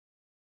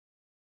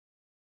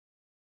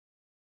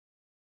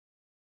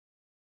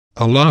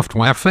a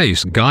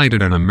Luftwaffe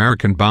guided an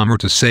American bomber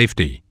to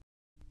safety.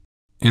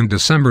 In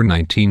December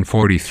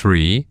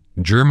 1943,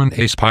 German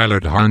ace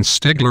pilot Hans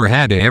Schindler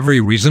had every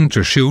reason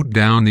to shoot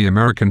down the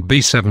American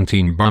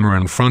B-17 bomber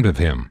in front of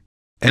him.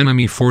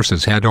 Enemy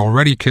forces had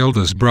already killed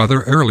his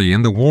brother early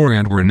in the war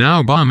and were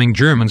now bombing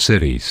German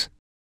cities.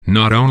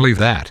 Not only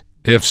that,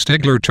 if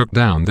Schindler took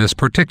down this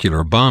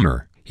particular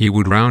bomber, he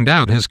would round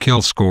out his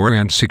kill score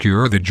and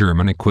secure the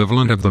German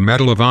equivalent of the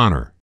Medal of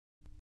Honor.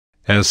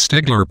 As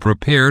Schindler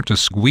prepared to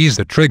squeeze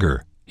the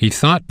trigger, he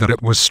thought that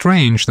it was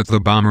strange that the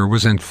bomber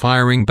wasn't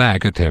firing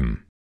back at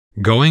him.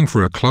 Going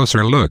for a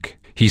closer look,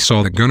 he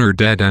saw the gunner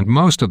dead and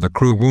most of the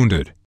crew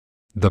wounded.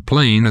 The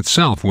plane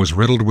itself was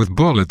riddled with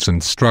bullets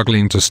and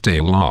struggling to stay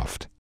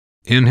aloft.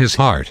 In his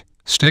heart,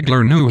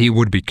 Schindler knew he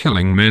would be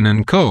killing men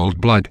in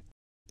cold blood.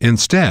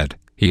 Instead,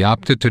 he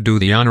opted to do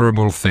the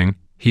honorable thing.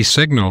 He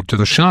signaled to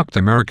the shocked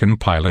American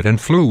pilot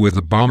and flew with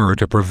the bomber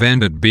to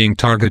prevent it being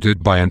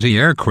targeted by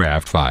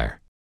anti-aircraft fire.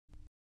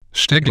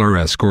 Schindler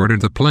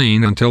escorted the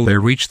plane until they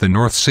reached the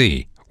North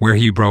Sea, where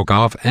he broke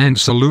off and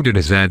saluted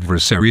his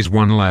adversaries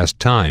one last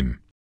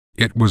time.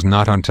 It was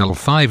not until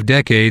 5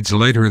 decades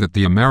later that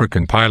the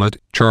American pilot,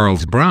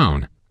 Charles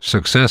Brown,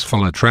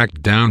 successfully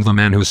tracked down the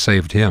man who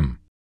saved him.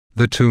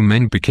 The two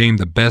men became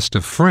the best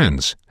of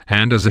friends,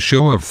 and as a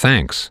show of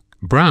thanks,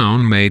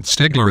 Brown made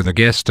Schindler the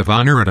guest of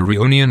honor at a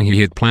reunion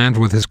he had planned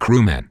with his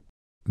crewmen.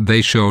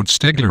 They showed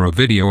Schindler a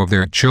video of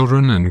their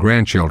children and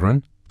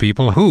grandchildren,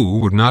 people who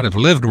would not have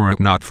lived were it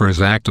not for his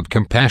act of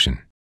compassion.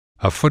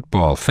 A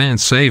football fan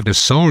saved a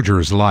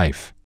soldier's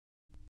life.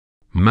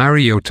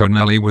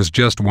 Marye was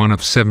just one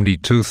of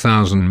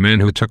 72,000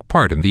 men who took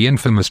part in the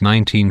infamous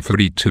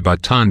 1932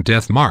 Bataan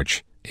Death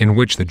March, in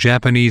which the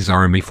Japanese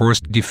army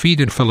forced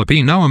defeated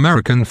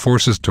Filipino-American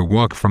forces to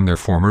walk from their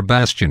former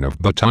bastion of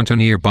Bataan to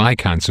nearby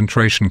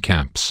concentration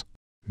camps.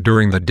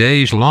 During the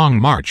days-long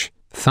march,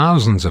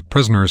 thousands of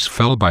prisoners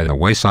fell by the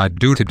wayside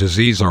due to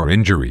disease or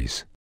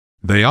injuries.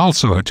 They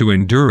also had to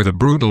endure the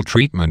brutal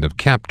treatment of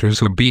captors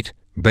who beat,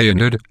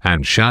 bayoneted,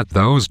 and shot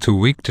those too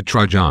weak to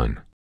trudge on.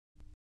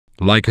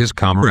 Like his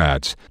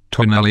comrades,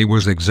 Tonelli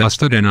was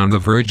exhausted and on the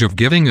verge of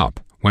giving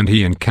up when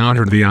he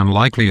encountered the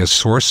unlikeliest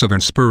source of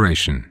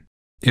inspiration.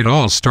 It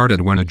all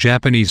started when a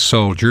Japanese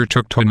soldier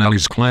took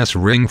Tonelli's class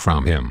ring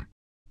from him.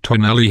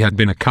 Tonelli had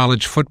been a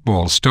college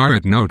football star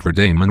at Notre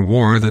Dame and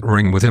wore that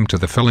ring with him to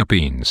the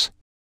Philippines.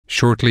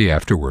 Shortly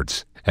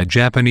afterwards, a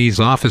Japanese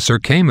officer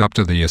came up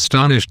to the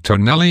astonished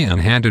Tonelli and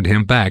handed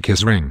him back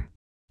his ring.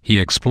 He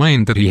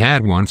explained that he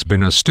had once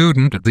been a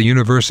student at the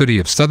University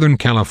of Southern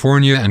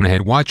California and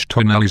had watched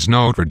Tonelli's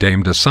Notre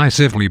Dame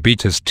decisively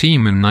beat his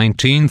team in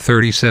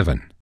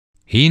 1937.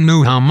 He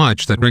knew how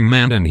much that ring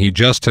meant and he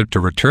just had to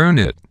return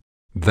it.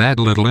 That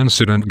little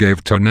incident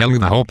gave Tonelli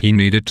the hope he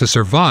needed to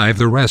survive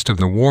the rest of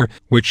the war,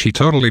 which he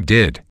totally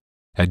did.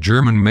 A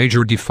German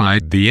major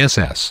defied the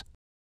SS.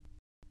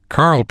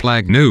 Karl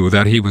Plagg knew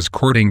that he was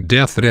courting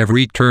death at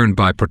every turn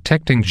by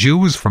protecting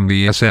Jews from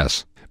the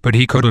SS, but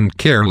he couldn't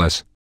care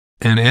less.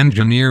 An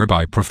engineer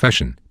by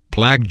profession,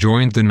 Plagg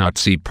joined the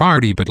Nazi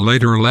Party but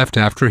later left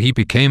after he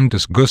became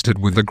disgusted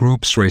with the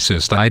group's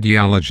racist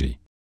ideology.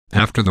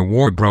 After the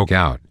war broke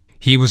out,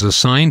 he was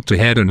assigned to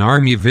head an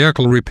army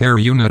vehicle repair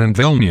unit in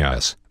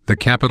Vilnius, the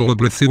capital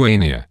of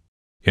Lithuania.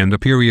 In the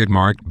period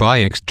marked by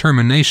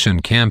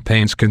extermination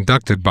campaigns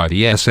conducted by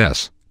the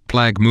SS,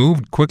 Plagg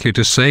moved quickly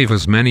to save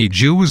as many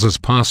Jews as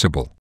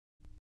possible.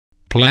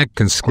 Plagg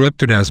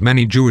conscripted as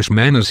many Jewish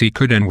men as he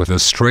could and with a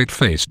straight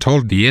face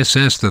told the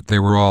SS that they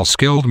were all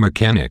skilled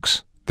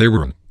mechanics. They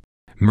weren't.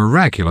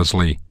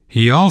 Miraculously,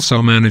 he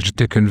also managed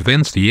to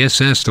convince the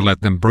SS to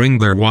let them bring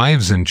their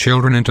wives and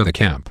children into the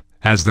camp,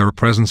 as their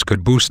presence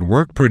could boost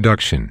work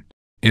production.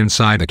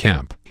 Inside the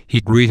camp, he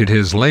greeted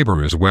his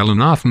laborers well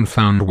and often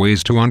found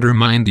ways to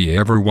undermine the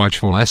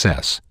ever-watchful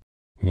SS.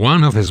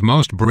 One of his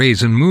most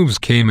brazen moves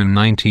came in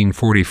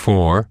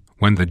 1944,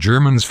 when the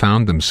Germans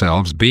found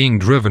themselves being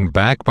driven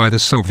back by the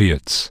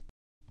Soviets.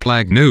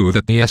 Plagg knew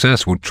that the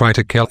SS would try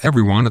to kill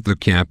everyone at the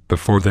camp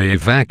before they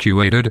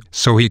evacuated,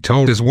 so he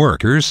told his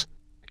workers,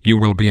 "You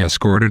will be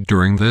escorted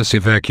during this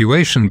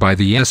evacuation by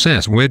the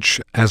SS,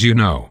 which, as you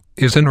know,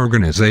 is an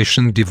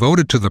organization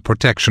devoted to the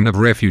protection of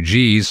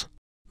refugees.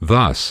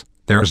 Thus,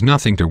 there's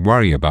nothing to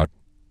worry about."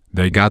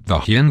 They got the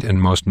hint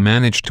and most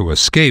managed to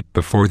escape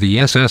before the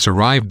SS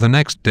arrived the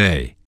next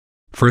day.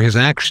 For his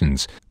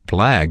actions,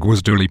 Plagg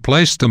was duly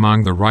placed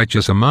among the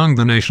righteous among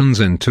the nations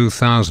in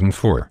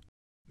 2004.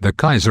 The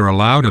Kaiser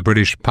allowed a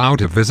British POW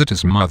to visit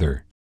his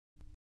mother.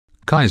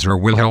 Kaiser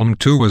Wilhelm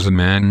II was a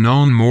man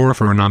known more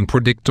for an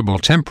unpredictable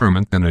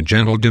temperament than a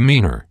gentle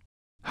demeanor.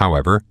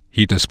 However,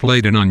 he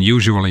displayed an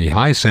unusually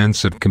high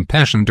sense of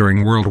compassion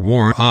during World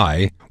War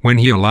I, when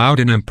he allowed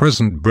an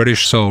imprisoned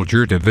British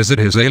soldier to visit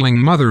his ailing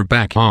mother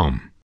back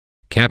home.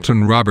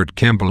 Captain Robert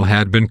Campbell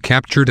had been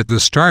captured at the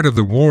start of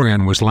the war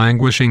and was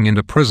languishing in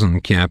a prison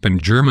camp in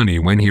Germany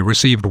when he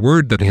received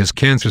word that his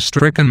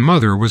cancer-stricken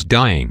mother was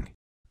dying.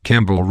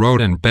 Campbell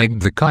wrote and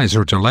begged the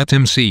Kaiser to let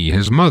him see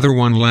his mother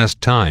one last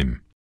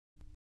time.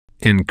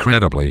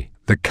 Incredibly,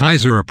 The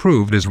Kaiser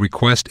approved his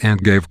request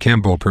and gave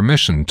Campbell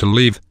permission to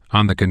leave,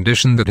 on the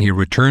condition that he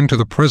return to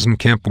the prison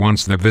camp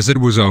once the visit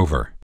was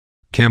over.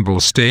 Campbell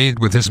stayed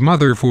with his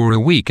mother for a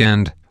week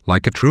and,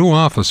 like a true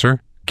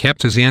officer,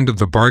 kept his end of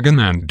the bargain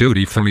and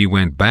dutifully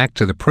went back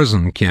to the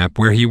prison camp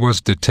where he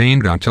was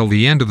detained until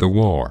the end of the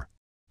war.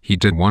 He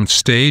did once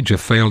stage a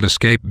failed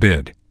escape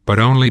bid, but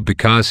only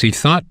because he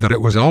thought that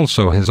it was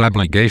also his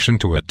obligation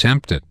to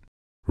attempt it.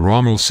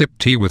 Rommel sipped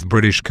tea with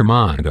British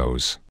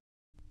Commandos.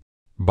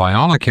 By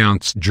all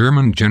accounts,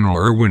 German General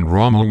Erwin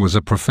Rommel was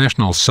a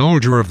professional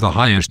soldier of the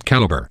highest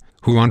caliber,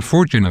 who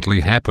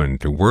unfortunately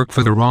happened to work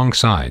for the wrong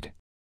side.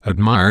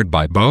 Admired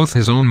by both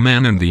his own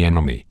men and the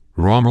enemy,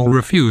 Rommel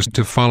refused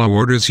to follow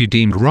orders he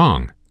deemed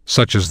wrong,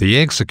 such as the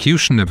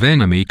execution of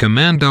enemy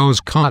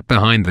commandos caught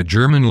behind the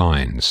German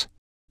lines.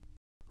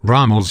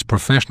 Rommel's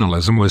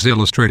professionalism was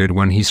illustrated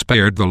when he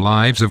spared the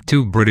lives of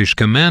 2 British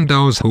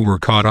commandos who were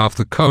caught off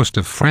the coast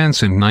of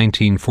France in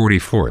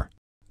 1944.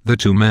 The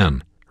 2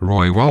 men,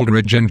 Roy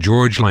Waldridge and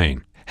George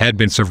Lane, had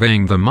been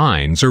surveying the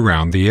mines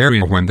around the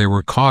area when they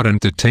were caught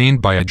and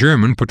detained by a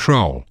German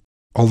patrol.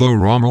 Although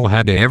Rommel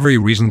had every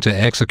reason to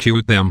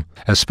execute them,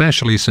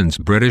 especially since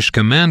British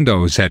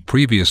commandos had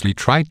previously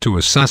tried to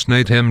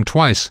assassinate him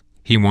twice,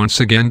 he once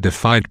again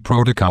defied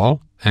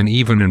protocol, and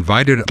even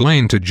invited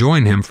Lane to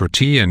join him for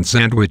tea and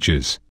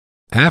sandwiches.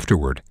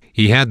 Afterward,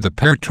 he had the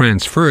pair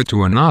transferred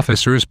to an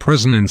officer's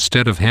prison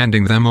instead of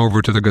handing them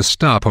over to the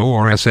Gestapo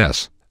or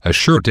SS, a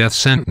sure death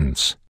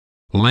sentence.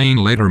 Lane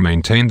later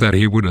maintained that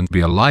he wouldn't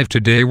be alive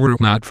today were it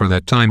not for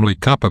that timely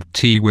cup of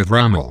tea with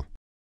Rommel.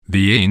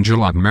 The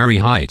Angel of Marye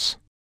Heights.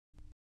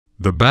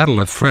 The Battle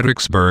of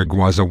Fredericksburg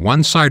was a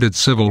one-sided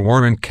Civil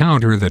War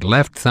encounter that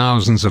left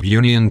thousands of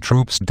Union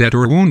troops dead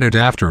or wounded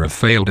after a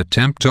failed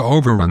attempt to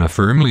overrun a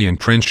firmly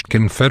entrenched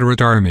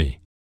Confederate army.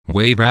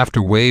 Wave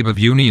after wave of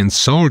Union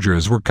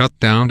soldiers were cut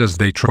down as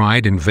they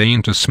tried in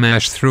vain to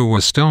smash through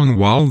a stone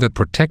wall that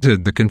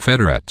protected the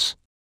Confederates.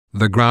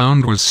 The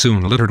ground was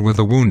soon littered with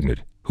the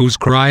wounded, whose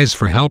cries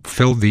for help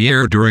filled the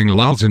air during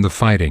lulls in the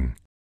fighting.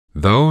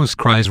 Those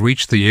cries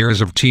reached the ears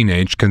of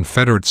teenage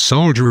Confederate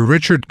soldier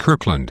Richard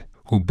Kirkland,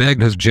 who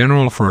begged his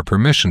general for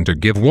permission to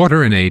give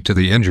water and aid to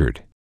the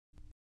injured.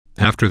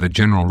 After the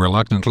general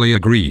reluctantly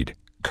agreed,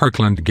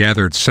 Kirkland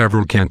gathered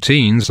several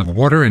canteens of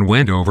water and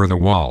went over the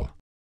wall.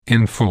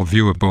 In full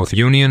view of both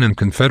Union and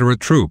Confederate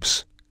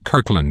troops,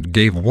 Kirkland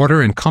gave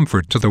water and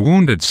comfort to the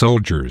wounded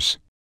soldiers.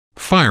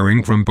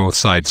 Firing from both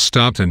sides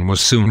stopped and was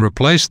soon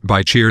replaced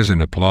by cheers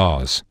and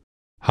applause.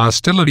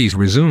 Hostilities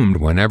resumed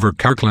whenever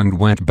Kirkland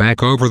went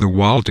back over the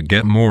wall to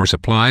get more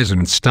supplies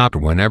and stopped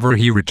whenever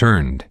he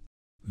returned.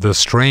 The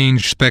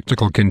strange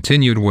spectacle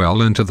continued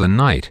well into the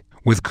night,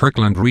 with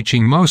Kirkland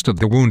reaching most of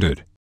the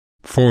wounded.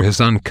 For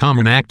his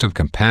uncommon act of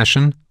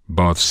compassion,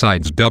 both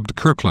sides dubbed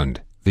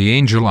Kirkland the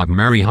Angel of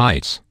Marye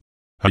Heights.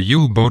 A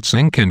U-boat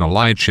sank in a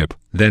lightship,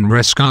 then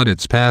rescued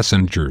its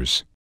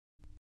passengers.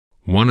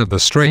 One of the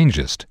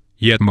strangest,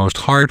 yet most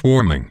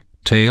heartwarming,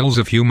 tales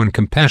of human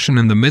compassion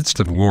in the midst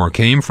of war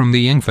came from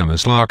the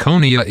infamous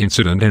Laconia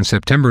incident in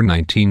September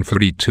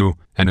 1932,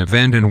 an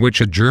event in which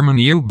a German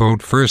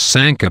U-boat first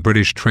sank a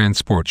British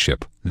transport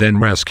ship, then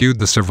rescued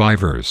the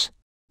survivors.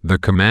 The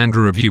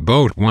commander of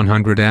U-boat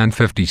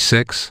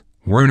 156,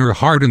 Werner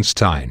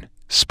Hardenstein,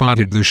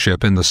 spotted the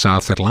ship in the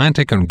South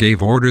Atlantic and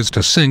gave orders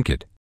to sink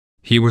it.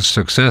 He was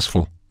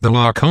successful. The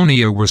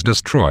Laconia was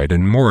destroyed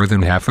and more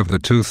than half of the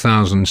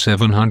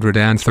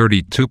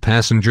 2,732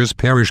 passengers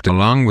perished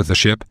along with the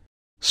ship.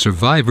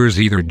 Survivors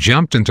either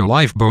jumped into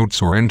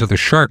lifeboats or into the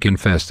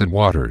shark-infested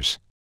waters.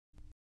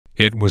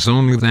 It was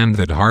only then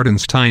that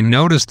Hardenstein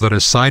noticed that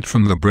aside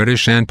from the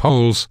British and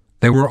Poles,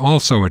 there were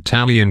also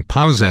Italian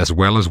POWs as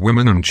well as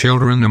women and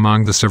children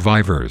among the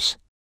survivors.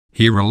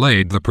 He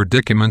relayed the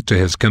predicament to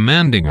his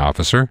commanding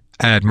officer,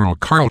 Admiral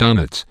Karl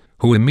Dönitz,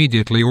 who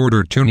immediately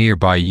ordered 2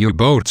 nearby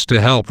U-boats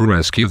to help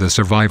rescue the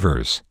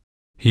survivors.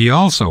 He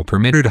also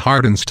permitted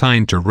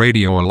Hardenstein to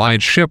radio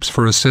Allied ships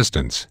for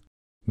assistance.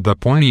 The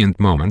poignant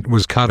moment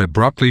was cut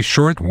abruptly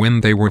short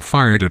when they were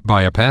fired at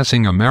by a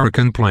passing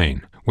American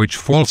plane, which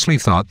falsely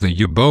thought the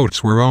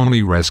U-boats were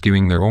only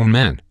rescuing their own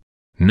men.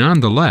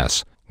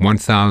 Nonetheless,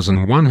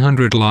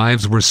 1,100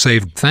 lives were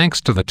saved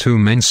thanks to the 2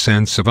 men's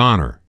sense of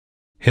honor.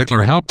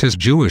 Hitler helped his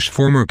Jewish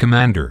former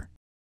commander.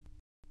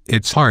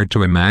 It's hard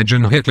to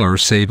imagine Hitler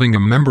saving a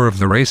member of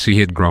the race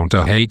he had grown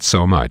to hate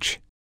so much.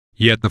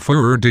 Yet the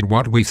Führer did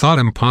what we thought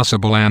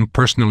impossible and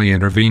personally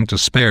intervened to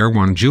spare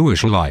one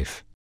Jewish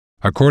life.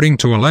 According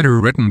to a letter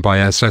written by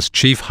SS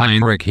Chief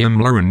Heinrich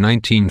Himmler in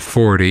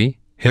 1940,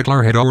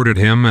 Hitler had ordered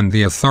him and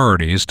the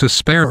authorities to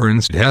spare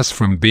Ernst Hess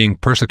from being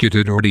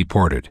persecuted or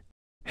deported.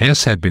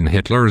 Hess had been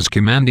Hitler's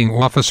commanding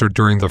officer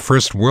during the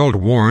First World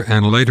War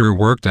and later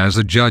worked as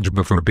a judge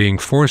before being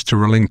forced to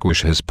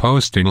relinquish his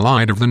post in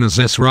light of the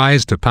Nazis'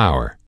 rise to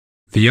power.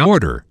 The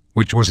order,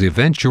 which was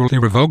eventually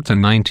revoked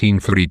in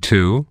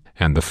 1932,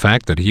 and the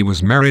fact that he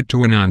was married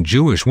to a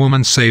non-Jewish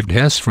woman saved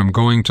Hess from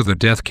going to the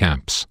death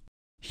camps.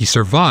 He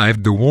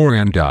survived the war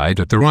and died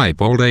at the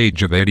ripe old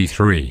age of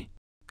 83.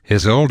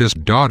 his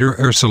oldest daughter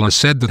Ursula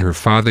said that her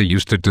father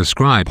used to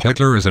describe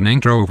Hitler as an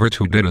introvert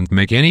who didn't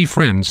make any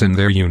friends in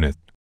their unit.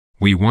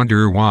 We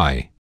wonder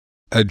why.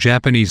 A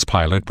Japanese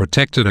pilot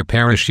protected a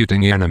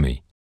parachuting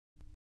enemy.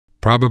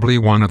 Probably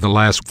one of the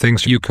last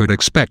things you could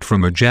expect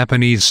from a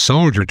Japanese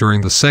soldier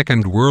during the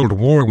Second World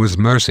War was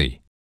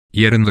mercy.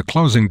 Yet in the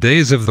closing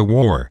days of the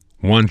war,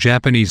 one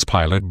Japanese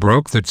pilot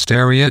broke that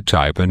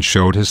stereotype and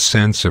showed his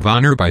sense of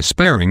honor by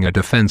sparing a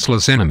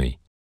defenseless enemy.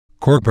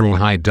 Corporal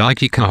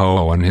Hideaki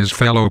Kaho and his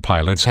fellow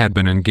pilots had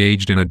been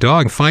engaged in a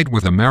dogfight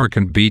with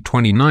American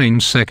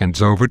B-29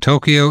 seconds over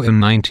Tokyo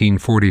in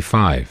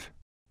 1945.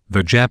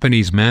 The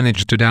Japanese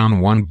managed to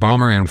down one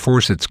bomber and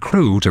force its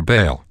crew to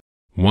bail.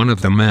 One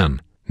of the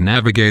men,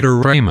 Navigator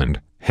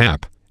Raymond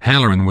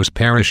Halloran, was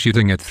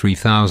parachuting at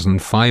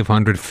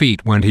 3,500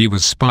 feet when he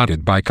was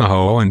spotted by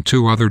Kaho and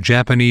two other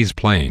Japanese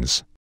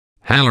planes.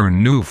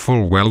 Halloran knew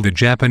full well the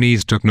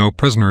Japanese took no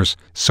prisoners,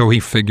 so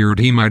he figured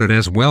he might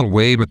as well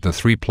wave at the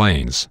three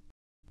planes.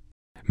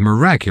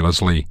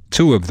 Miraculously,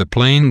 two of the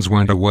planes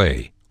went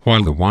away,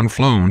 while the one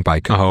flown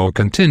by Kaho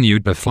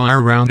continued to fly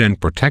around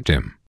and protect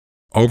him.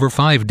 Over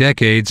 5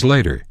 decades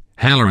later,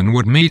 Halloran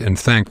would meet and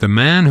thank the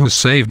man who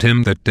saved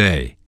him that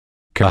day.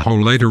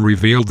 Kaho later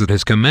revealed that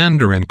his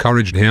commander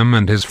encouraged him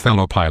and his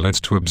fellow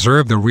pilots to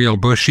observe the real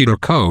Bushido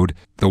Code,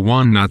 the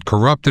one not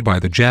corrupted by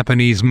the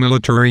Japanese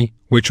military,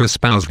 which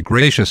espoused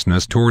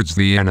graciousness towards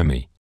the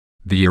enemy.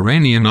 The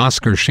Iranian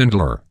Oscar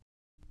Schindler.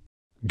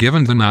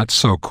 Given the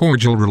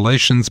not-so-cordial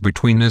relations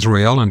between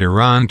Israel and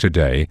Iran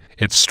today,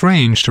 it's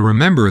strange to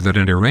remember that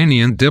an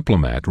Iranian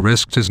diplomat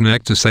risked his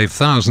neck to save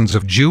thousands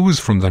of Jews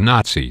from the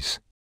Nazis.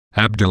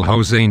 Abdel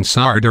Hossein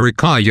Sardari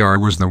Kaiser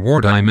was the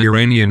wartime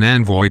Iranian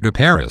envoy to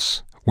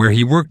Paris, where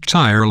he worked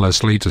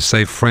tirelessly to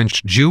save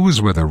French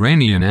Jews with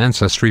Iranian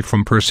ancestry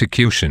from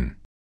persecution.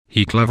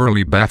 He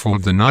cleverly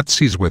baffled the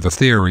Nazis with the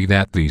theory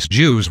that these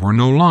Jews were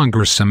no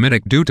longer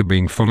Semitic due to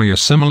being fully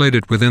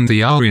assimilated within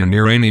the Aryan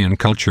Iranian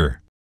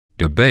culture.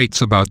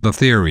 Debates about the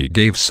theory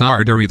gave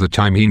Sardari the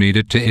time he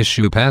needed to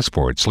issue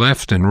passports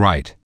left and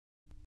right.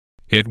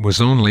 It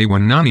was only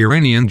when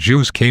non-Iranian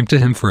Jews came to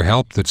him for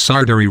help that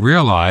Sardari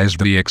realized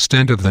the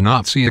extent of the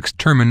Nazi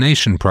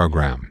extermination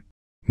program.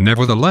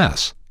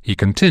 Nevertheless, he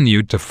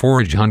continued to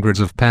forge hundreds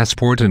of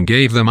passports and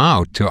gave them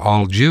out to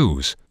all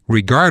Jews,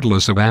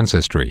 regardless of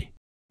ancestry.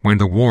 When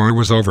the war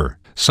was over,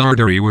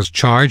 Sardari was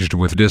charged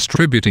with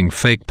distributing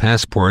fake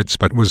passports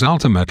but was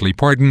ultimately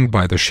pardoned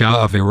by the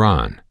Shah of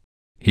Iran.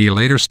 He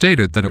later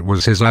stated that it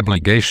was his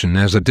obligation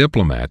as a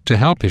diplomat to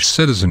help his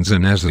citizens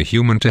and as a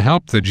human to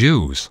help the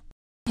Jews.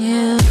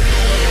 Yeah.